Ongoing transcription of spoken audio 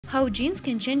How jeans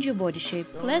can change your body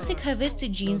shape. Classic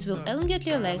high-waisted jeans will elongate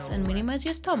your legs and minimize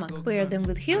your stomach. Pair them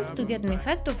with heels to get an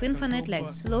effect of infinite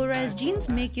legs. Low-rise jeans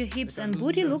make your hips and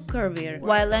booty look curvier,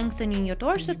 while lengthening your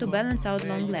torso to balance out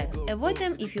long legs. Avoid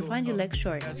them if you find your legs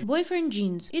short. Boyfriend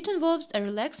jeans. It involves a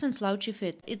relaxed and slouchy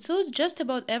fit. It suits just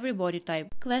about every body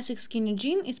type. Classic skinny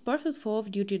jean is perfect for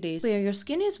off-duty days. Pair your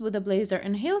skinnies with a blazer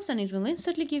and heels and it will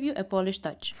instantly give you a polished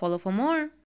touch. Follow for more.